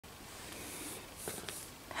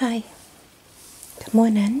Hi, come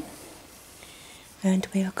on in and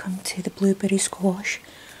welcome to the Blueberry Squash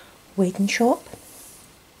wedding shop.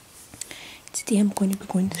 Today I'm going to be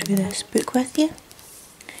going through this book with you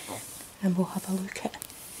and we'll have a look at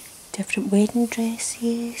different wedding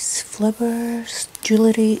dresses, flowers,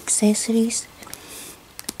 jewellery, accessories,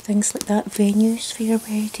 things like that, venues for your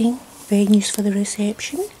wedding, venues for the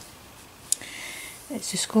reception.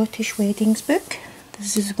 It's a Scottish weddings book.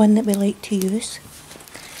 This is one that we like to use.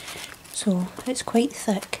 So it's quite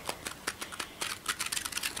thick.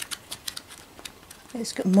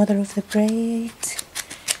 It's got Mother of the Bride.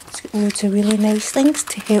 It's got loads of really nice things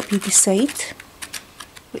to help you decide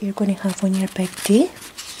what you're going to have on your big day.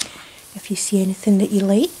 If you see anything that you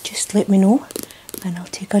like, just let me know and I'll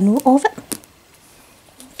take a note of it.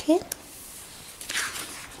 Okay.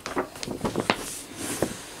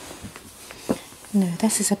 Now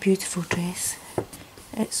this is a beautiful dress.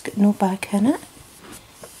 It's got no back in it.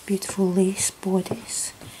 Beautiful lace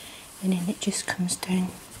bodice, and then it just comes down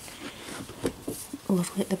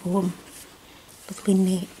lovely at the bottom, lovely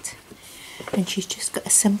net, and she's just got a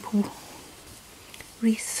simple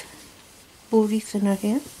wreath, bow wreath in her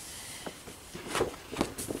hair.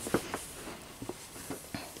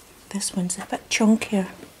 This one's a bit chunkier,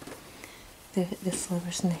 the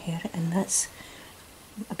flowers in the hair, and that's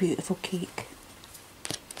a beautiful cake.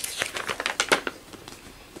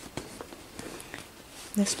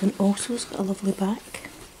 This one also's got a lovely back,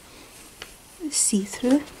 it's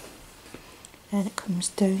see-through, and it comes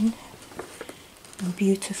down in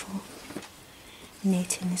beautiful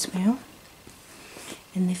netting as well.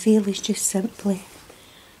 And the veil is just simply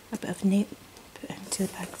a bit of net put into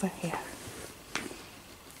the back of her hair.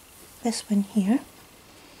 This one here,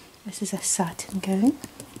 this is a satin gown,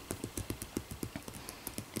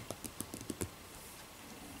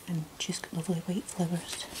 and she's got lovely white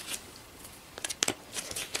flowers.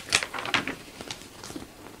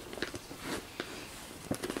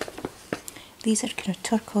 These are kind of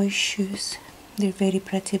turquoise shoes. They're very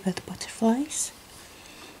pretty with butterflies.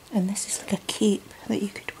 And this is like a cape that you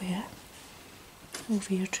could wear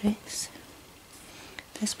over your dress.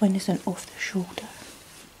 This one is an off the shoulder.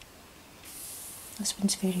 This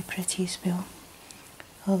one's very pretty as well.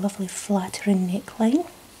 A lovely flattering neckline.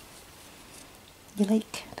 You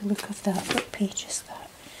like the look of that? What page is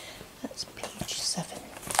that? That's page 7.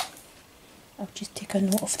 I'll just take a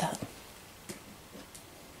note of that.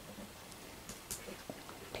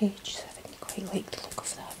 Page 7, you quite like the look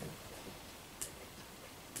of that.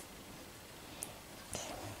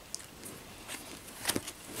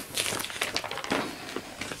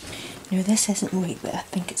 Okay. Now this isn't white, but I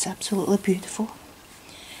think it's absolutely beautiful.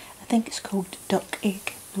 I think it's called Duck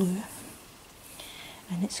Egg Blue,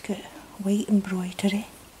 and it's got white embroidery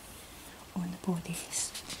on the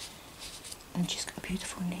bodice, and she's got a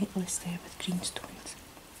beautiful necklace there with green stones.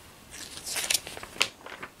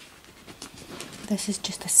 This is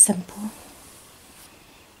just a simple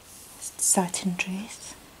satin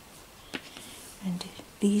dress, and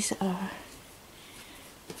these are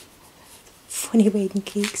funny wedding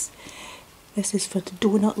cakes. This is for the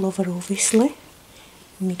donut lover, obviously,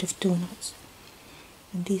 made of donuts,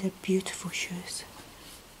 and these are beautiful shoes.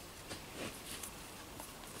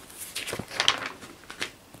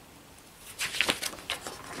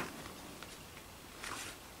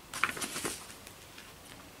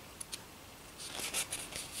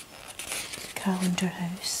 Calendar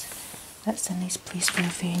house, that's a nice place for a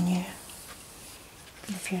venue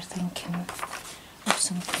if you're thinking of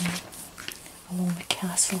something along the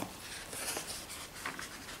castle.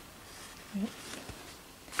 Yep.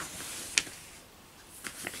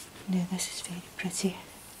 Now this is very pretty,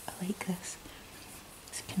 I like this.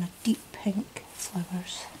 It's kind of deep pink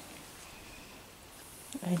flowers,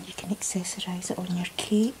 and you can accessorise it on your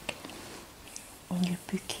cake, on your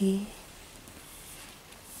bouquet.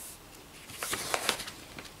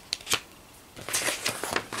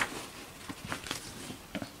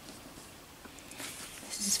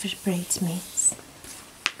 For bridesmaids.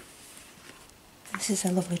 This is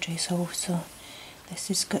a lovely dress also. This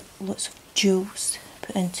has got lots of jewels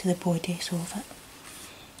put into the bodice of it,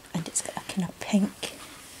 and it's got a kind of pink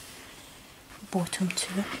bottom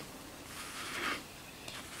to it.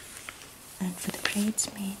 And for the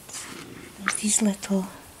bridesmaids, there's these little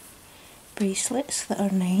bracelets that are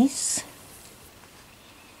nice.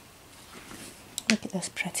 Look at this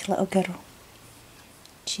pretty little girl.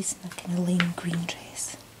 She's in a kind of lime green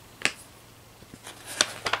dress.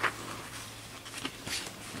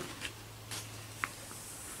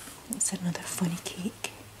 It's another funny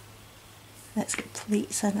cake that's got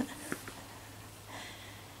plates in it.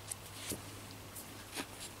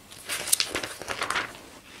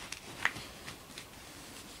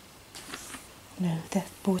 Now the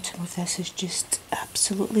bottom of this is just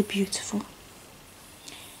absolutely beautiful.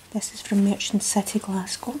 This is from Merchant City,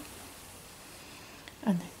 Glasgow,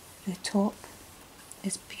 and the top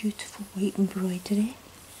is beautiful white embroidery,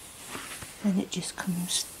 and it just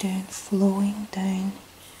comes down, flowing down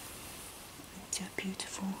into a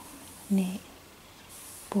beautiful net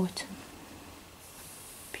bottom.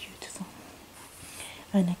 Beautiful.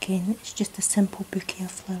 And again, it's just a simple bouquet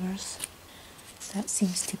of flowers. That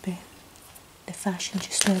seems to be the fashion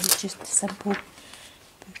just now, is just a simple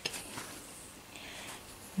bouquet.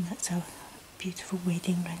 And that's a beautiful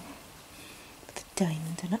wedding ring with a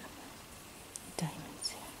diamond in it. Diamonds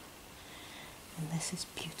here. And this is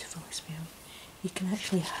beautiful as well. You can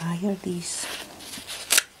actually hire these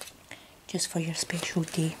just for your special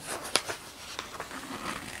day.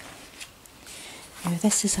 Now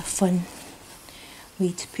this is a fun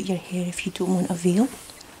way to put your hair if you don't want a veil.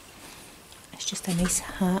 It's just a nice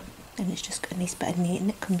hat, and it's just got a nice bit of netting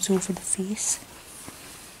that comes over the face.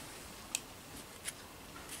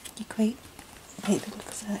 You quite like the look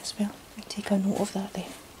of that as well. I'll take a note of that there.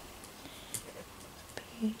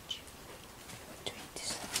 Page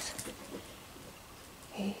 26.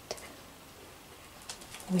 Head.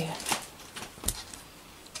 Wear.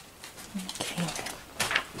 Okay.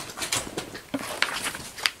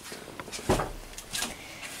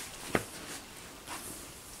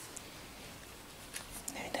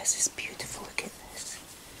 This is beautiful, look at this.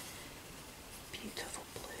 Beautiful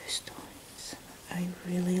blue stones. I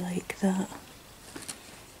really like that.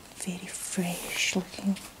 Very fresh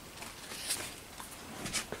looking.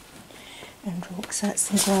 And rocks, that's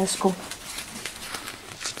in Glasgow.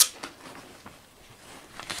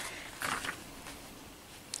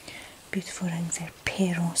 Beautiful rings there,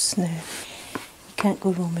 pearls. Now, you can't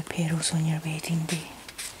go wrong with pearls on your wedding day.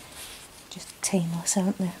 Just timeless,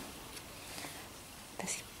 aren't they?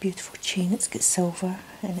 This beautiful chain, it's got silver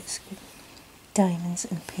and it's got diamonds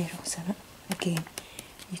and pearls in it. Again,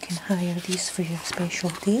 you can hire these for your special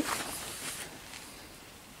day.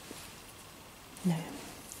 Now,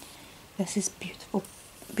 this is beautiful,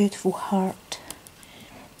 beautiful heart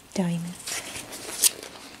diamonds.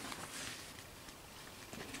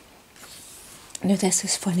 Now this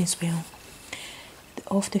is fun as well.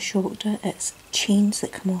 Off the shoulder, it's chains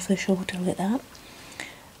that come off the shoulder like that,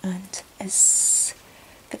 and it's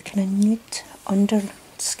got kind of nude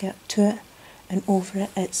underskirt to it, and over it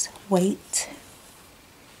it's white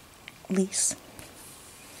lace,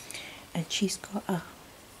 and she's got a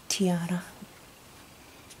tiara.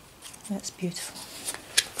 That's beautiful.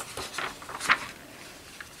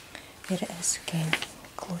 There it is again,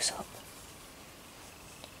 close up.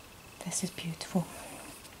 This is beautiful.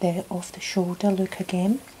 There, off the shoulder look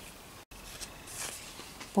again.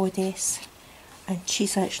 Bodice, and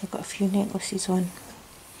she's actually got a few necklaces on,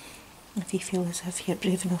 if you feel as if you're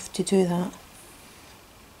brave enough to do that.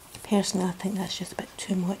 Personally, I think that's just a bit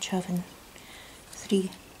too much, having 3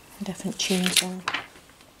 different chains on.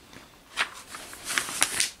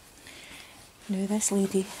 Now this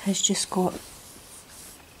lady has just got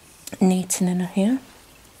netting in her hair.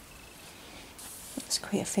 It's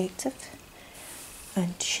quite effective.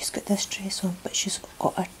 And she's got this dress on, but she's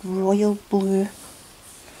got a royal blue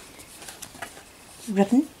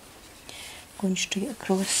ribbon going straight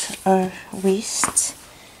across her waist.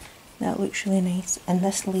 That looks really nice. And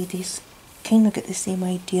this lady's kind of got the same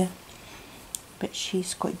idea, but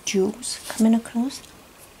she's got jewels coming across.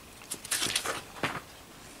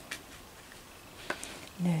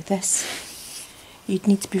 Now this, you'd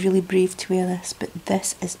need to be really brave to wear this, but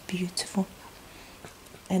this is beautiful.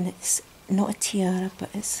 And it's not a tiara, but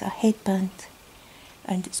it's a headband,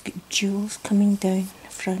 and it's got jewels coming down the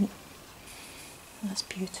front. That's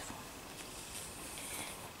beautiful.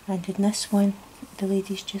 And in this one, the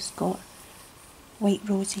lady's just got white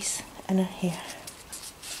roses in her hair.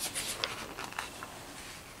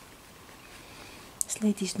 This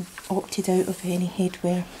lady's opted out of any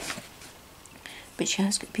headwear, but she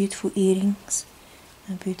has got beautiful earrings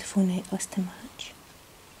and a beautiful necklace to match.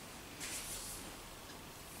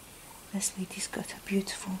 This lady's got a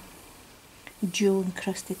beautiful jewel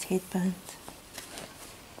encrusted headband,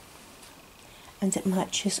 and it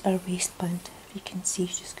matches her waistband. If you can see,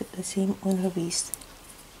 she's got the same on her waist.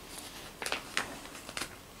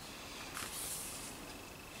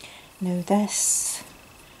 Now this,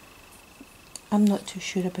 I'm not too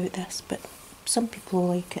sure about this, but some people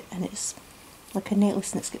like it, and it's like a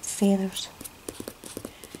necklace and it's got feathers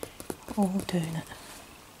all down it.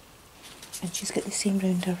 And she's got the same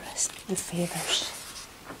round her wrist with feathers.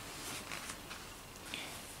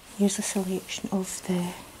 Here's a selection of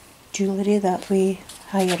the jewellery that we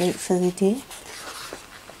hire out for the day.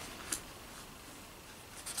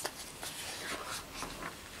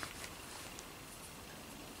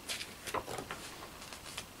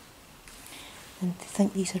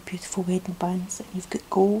 think these are beautiful wedding bands, and you've got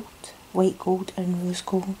gold, white gold and rose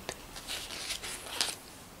gold.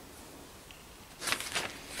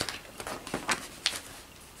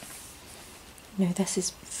 Now this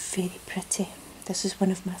is very pretty. This is one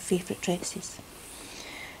of my favourite dresses.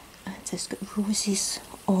 And it's got roses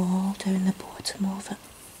all down the bottom of it.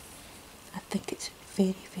 I think it's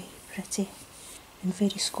very, very pretty and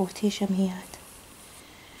very Scottish, I may add.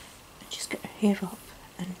 And she's got her hair up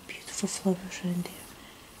and beautiful flowers around there.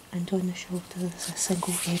 And on the shoulder there's a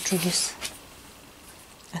single red rose.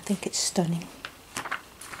 I think it's stunning.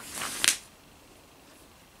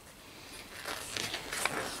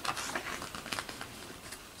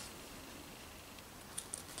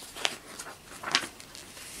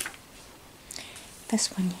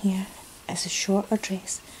 This one here is a shorter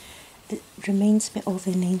dress. It reminds me of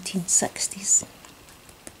the 1960s.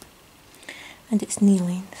 And it's knee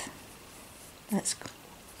length. That's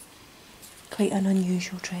quite an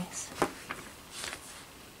unusual dress.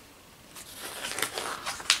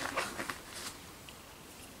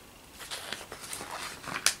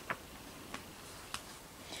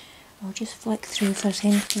 I'll just flick through if there's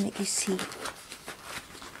anything that you see.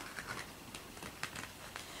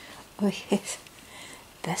 Oh yes,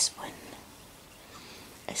 this one.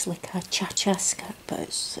 It's like a cha-cha skirt, but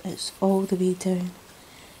it's all the way down.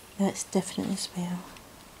 That's different as well.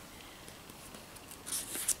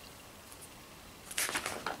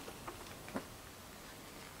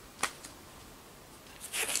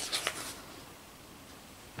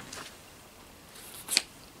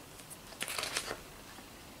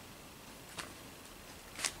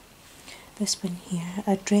 This one here,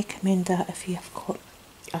 I'd recommend that if you have got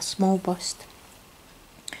a small bust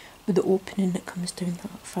with the opening that comes down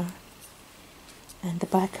that far. And the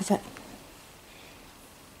back of it,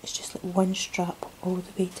 it's just like one strap all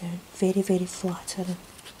the way down. Very, very flattering.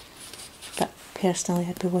 But personally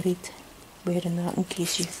I'd be worried wearing that in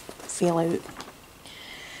case you fell out.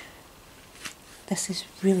 This is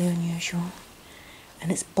really unusual.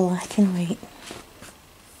 And it's black and white.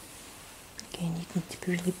 Again, you need to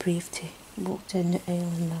be really brave to walk down the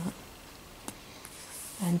aisle in that.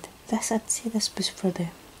 And this, I'd say this was for the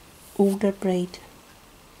older bride to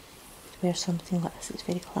wear something like this. It's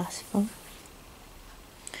very classical.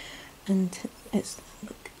 And it's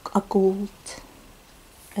a gold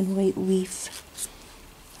and white weave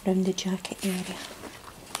around the jacket area.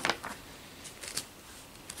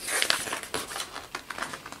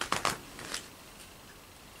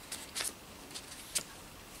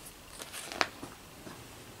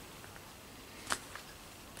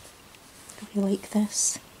 I really like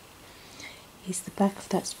this. Yes, the back of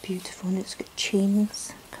that's beautiful, and it's got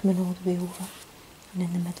chains coming all the way over, and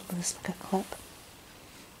in the middle there's like a clip.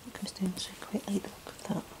 It comes down, so I quite like the look of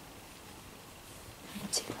that. I'm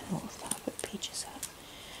going to take a note of that. What page is that?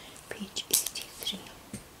 Page 83.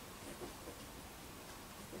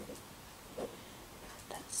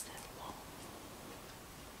 That's the long.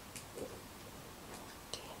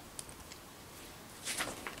 Okay.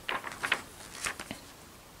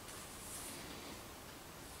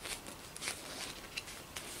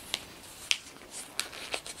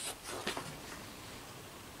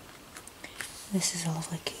 This is a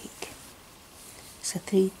lovely cake. It's a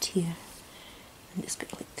 3-tier and it's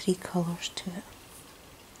got like 3 colours to it.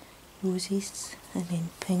 Roses, and then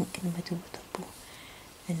pink in the middle with the bow,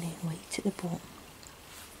 and then white at the bottom.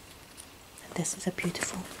 And this is a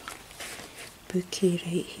beautiful bouquet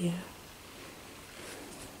right here.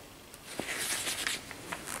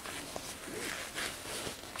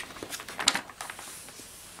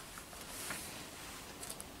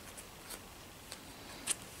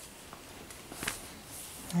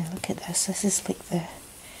 Now look at this. This is like the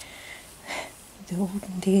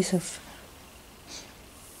olden days of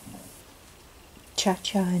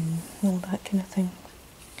cha-cha and all that kind of thing.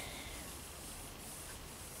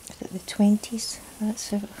 Is it the 20s?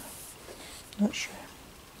 That's it. Not sure.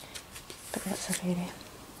 But that's a very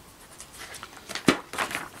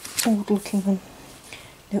old looking one.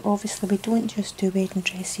 Now obviously we don't just do wedding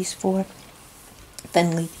dresses for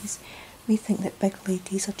thin ladies. We think that big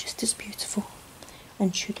ladies are just as beautiful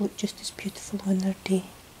and should look just as beautiful on their day,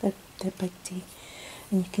 their big day.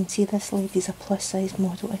 And you can see this lady's a plus size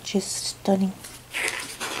model and she's stunning.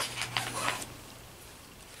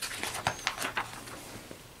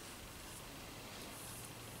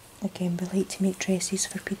 Again, we like to make dresses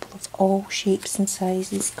for people of all shapes and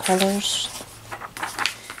sizes, colours.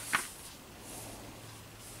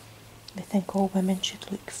 We think all women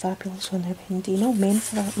should look fabulous on their wedding day, and all men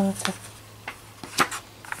for that matter.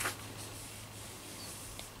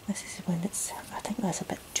 This is one that's, I think that's a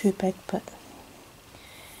bit too big, but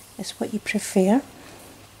it's what you prefer.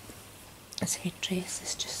 This headdress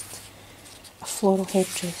is just a floral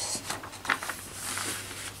headdress.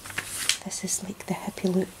 This is like the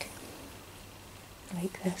hippie look,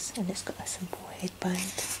 like this, and it's got a simple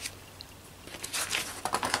headband.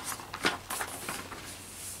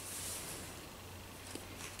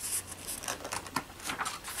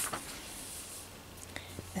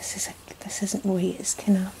 This isn't white, it's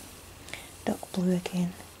kind of dark blue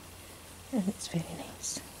again, and it's very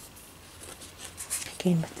nice.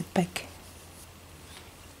 Again with the big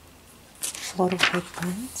floral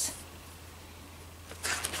headbands.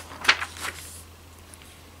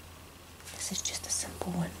 This is just a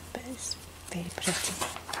simple one, but it's very pretty.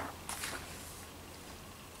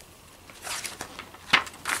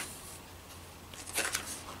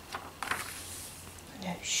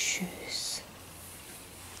 Now shoes.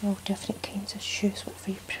 All different kinds of shoes, whatever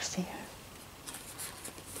you prefer.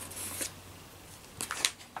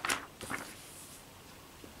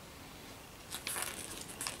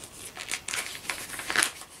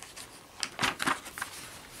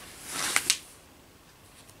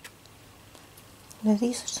 Now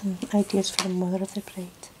these are some ideas for the mother of the bride.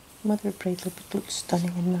 Mother of the bride would look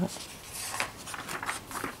stunning in that.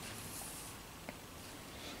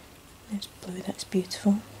 There's blue, that's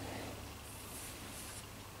beautiful.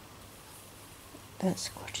 That's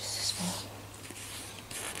gorgeous as well.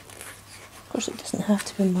 Of course it doesn't have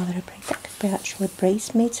to be mother of bride, that could be actually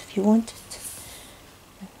bridesmaids if you wanted.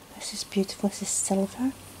 This is beautiful, this is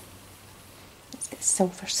silver. It's got a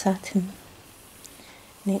silver satin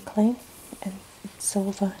neckline and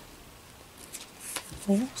silver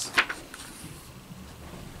layers.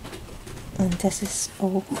 And this is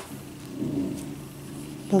all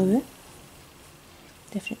blue,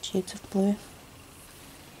 different shades of blue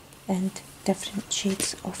and different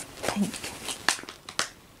shades of pink.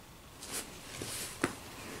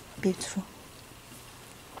 Beautiful.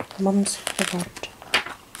 Mum's the word.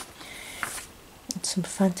 And some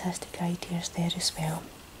fantastic ideas there as well.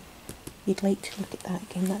 If you'd like to look at that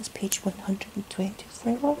again, that's page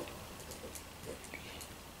 124.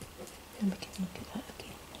 And we can look at that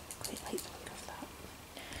again. I quite like the look of that.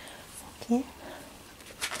 Okay.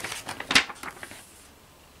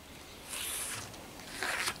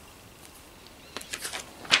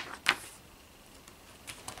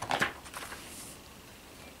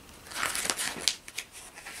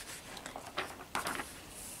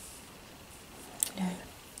 Now,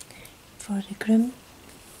 for the groom,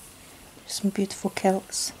 some beautiful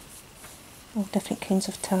kilts, all different kinds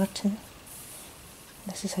of tartan.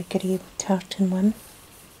 This is a grey tartan one.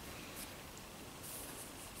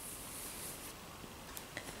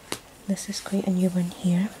 This is quite a new one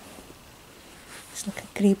here. It's like a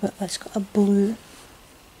grey but it's got a blue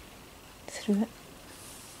through it.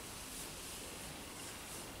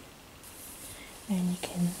 And you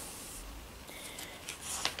can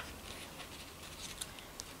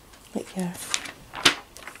let your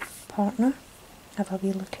partner have a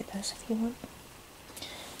wee look at this if you want.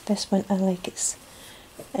 This one I like, it's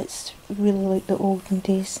really like the olden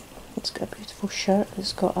days. It's got a beautiful shirt,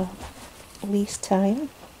 it's got a lace tie.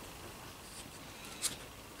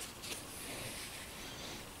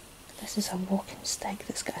 This is a walking stick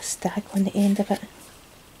that's got a stag on the end of it.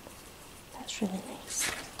 That's really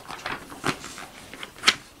nice.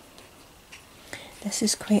 This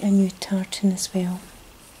is quite a new tartan as well.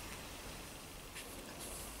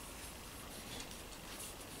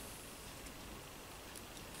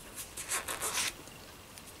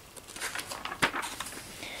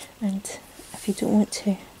 And if you don't want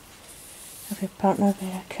to have your partner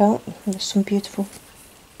wear a kilt, there's some beautiful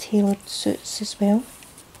tailored suits as well.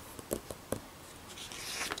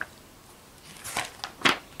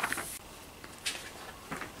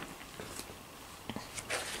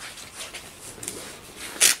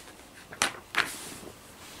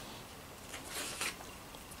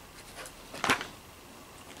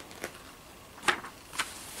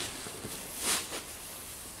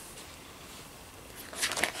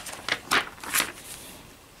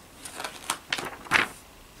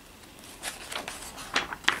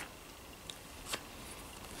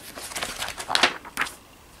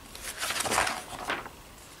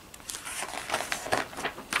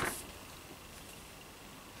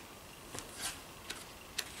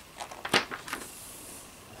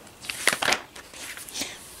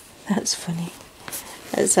 That's funny.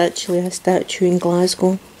 It's actually a statue in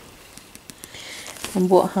Glasgow. And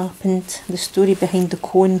what happened, the story behind the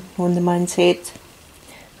cone on the man's head,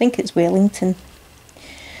 I think it's Wellington,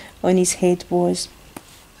 on his head was,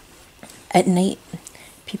 at night,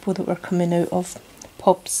 people that were coming out of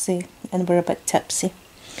pubs and were a bit tipsy,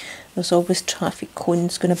 there's always traffic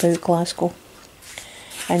cones going about Glasgow.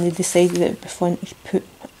 and they decided it would be fun to put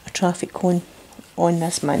a traffic cone on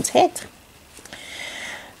this man's head.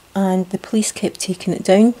 And the police kept taking it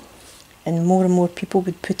down, and more people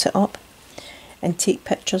would put it up and take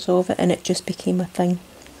pictures of it, and it just became a thing.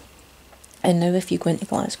 And now if you go into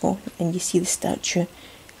Glasgow and you see the statue,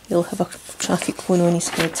 he'll have a traffic cone on his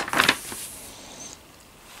head.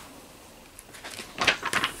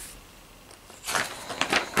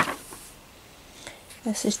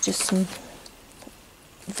 This is just some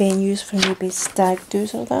venues for maybe stag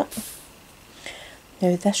do's or that.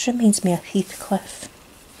 Now this reminds me of Heathcliff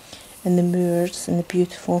and the moors and the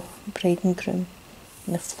beautiful bride and groom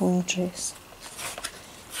in the flowing dress.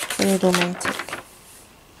 Very romantic.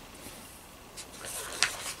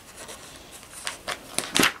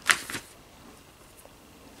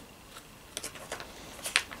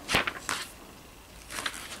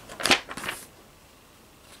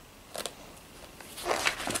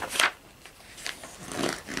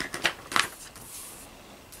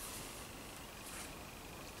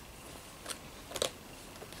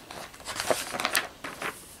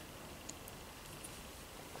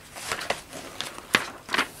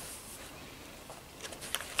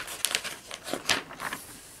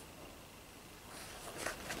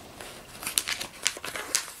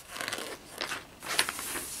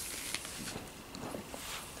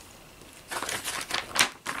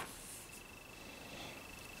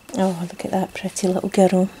 Oh, look at that pretty little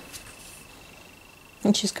girl.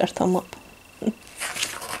 And she's got her thumb up.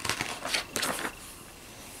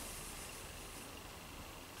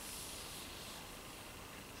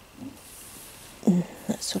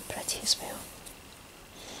 That's so pretty as well.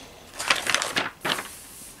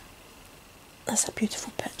 That's a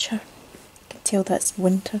beautiful picture. You can tell that's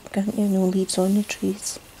winter, can't you? No leaves on the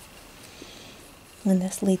trees. And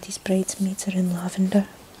this lady's bridesmaids are in lavender.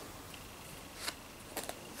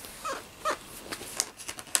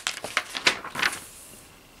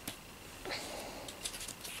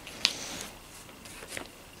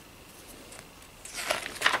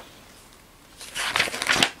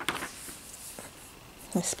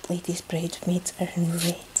 This lady's bridesmaids are in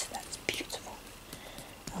red. That's beautiful.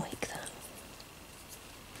 I like that.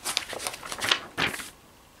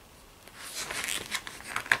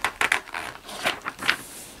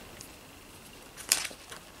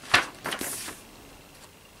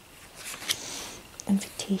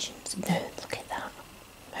 Invitations. Now, look at that.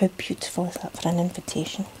 How beautiful is that for an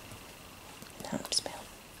invitation? That smell.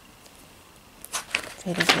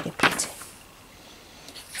 Very, very pretty.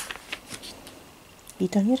 You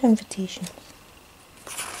done your invitation?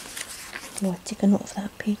 You want to take a note of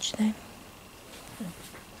that page then?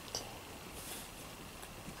 Okay.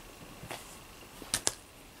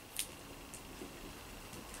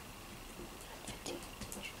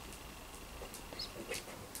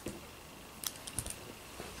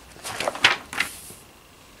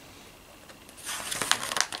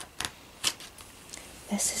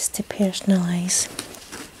 This is to personalise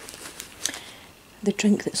the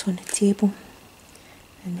drink that's on the table.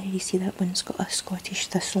 And there you see that one's got a Scottish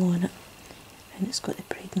thistle on it, and it's got the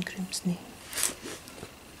bride and groom's name.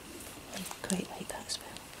 I quite like that as well.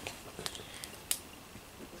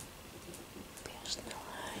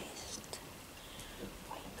 Personalised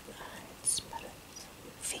wine and spirit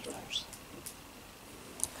favours.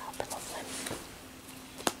 That'll be lovely.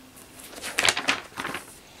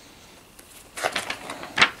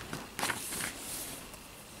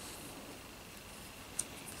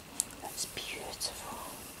 That's beautiful.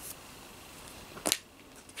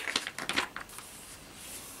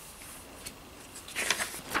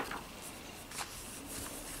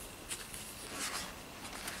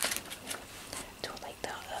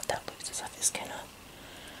 That looks as if it's kind of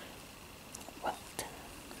wilted.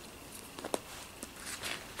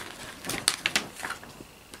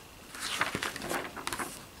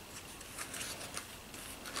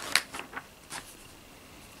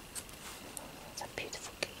 It's a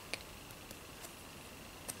beautiful cake.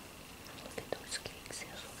 Look at those cakes,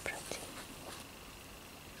 they're so pretty.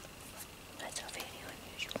 That's a very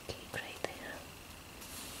unusual cake right there.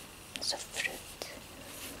 It's a fruit.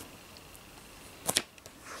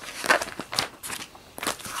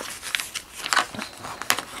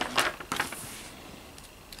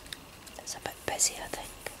 Busy, I think.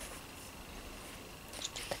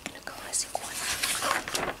 Just picking a classic one.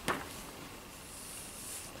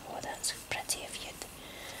 Oh, that's pretty if you'd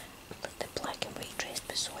looked at the black and white dress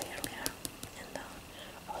below earlier and the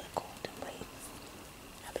gold and white.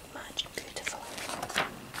 That would match beautifully.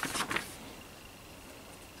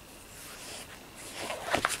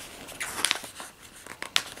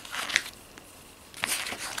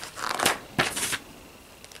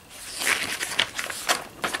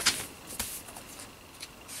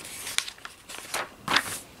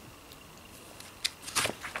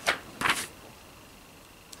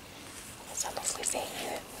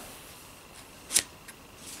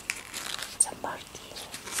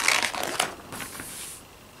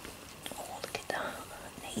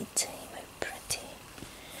 night time, how pretty.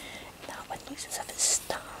 That one looks as if it's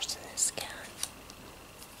stars in the sky.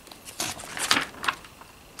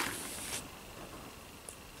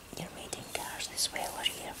 Your wedding cars as well are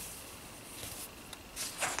here.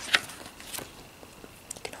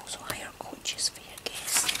 You can also hire coaches for your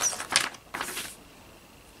guests.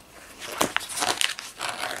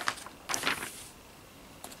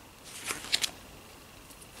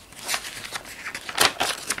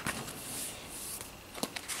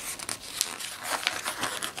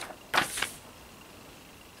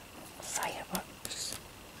 Fireworks.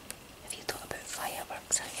 Have you thought about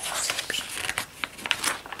fireworks at your reception?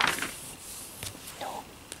 No?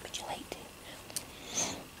 Would you like to? You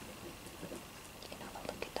can have a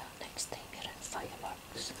look at that next time you're in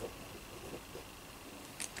fireworks.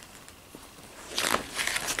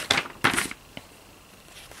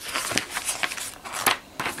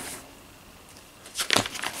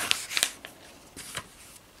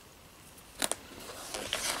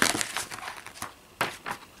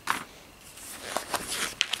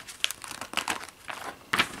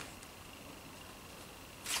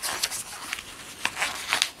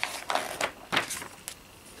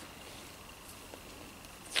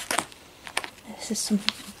 This is some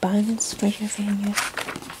bands for your venue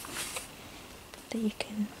that you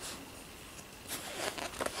can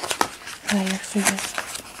hire for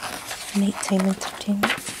your nighttime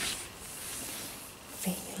entertainment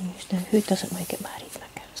venues. Now, who doesn't want to get married in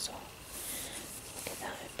a castle? Look at that,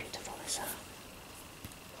 how beautiful is that?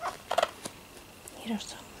 Here are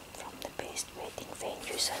some from the best wedding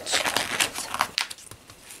venues in Scotland,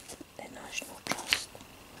 the National Trust.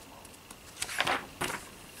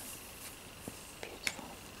 Beautiful.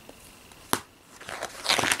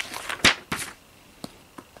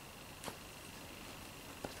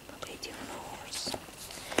 Lady on a horse.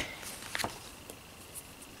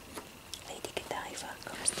 Lady Godiva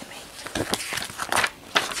comes to mind.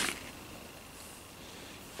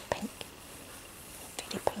 Pink.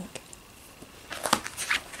 Very pink.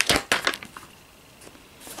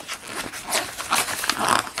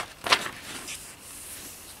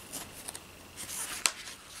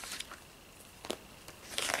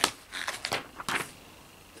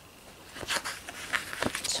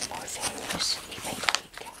 Some more venues you might like.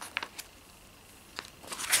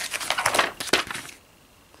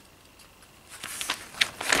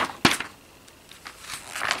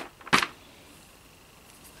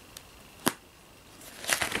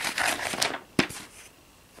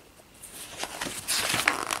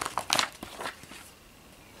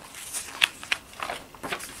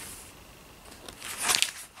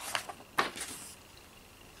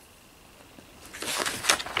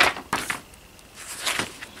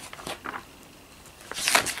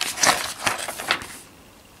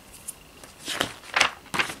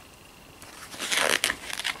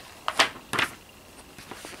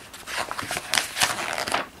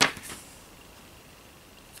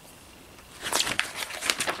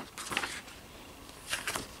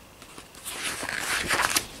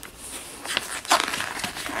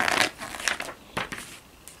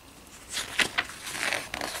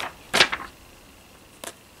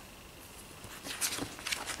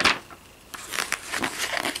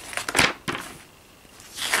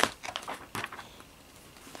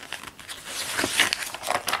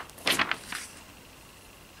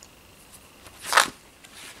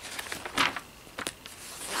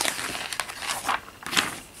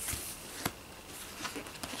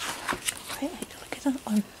 Quite like to look at that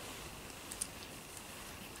one.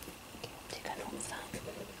 Okay, I'll take a note of that.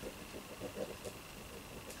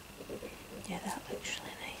 Yeah, that looks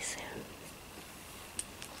really nice there.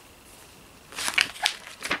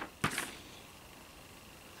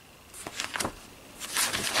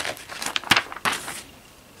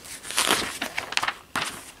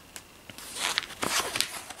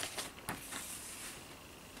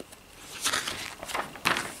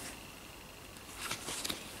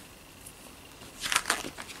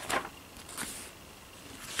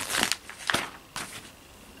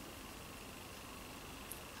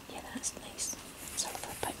 That's nice. Sort of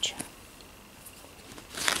a picture.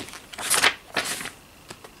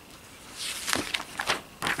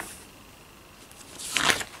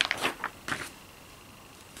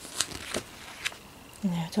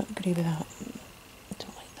 No, I don't agree with that. I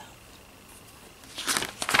don't like that.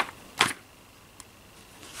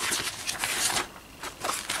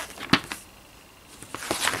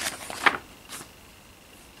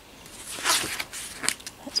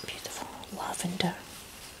 That's beautiful. Lavender.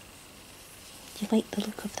 Do you like the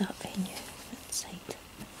look of that venue inside?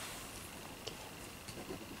 Okay.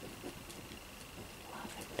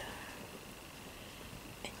 Lavender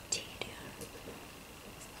interior.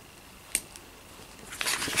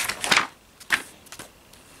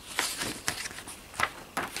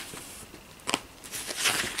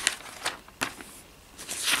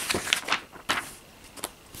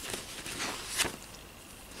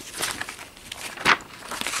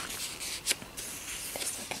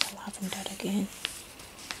 again.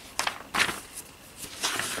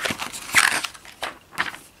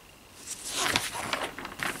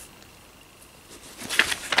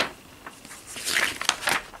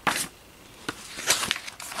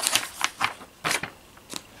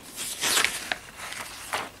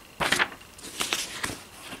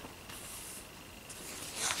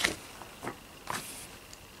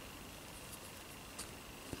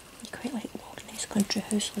 Quite like Loch Country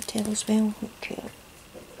House Hotel as well. Okay.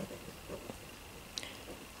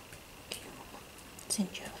 Send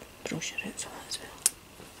you a brochure out for that as well.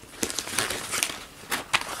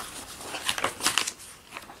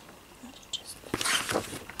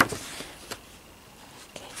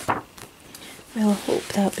 Okay. Well, I hope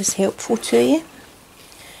that was helpful to you,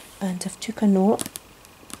 and I've took a note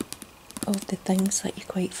of the things that you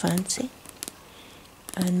quite fancy,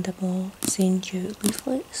 and I will send you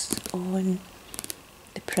leaflets on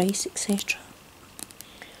the price, etc.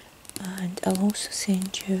 And I'll also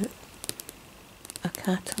send you a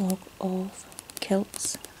catalogue of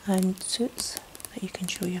kilts and suits that you can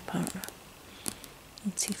show your partner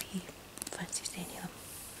and see if he fancies any of them.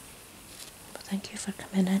 But thank you for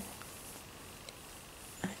coming in,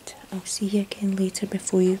 and I'll see you again later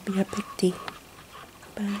before your big day.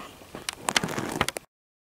 Bye.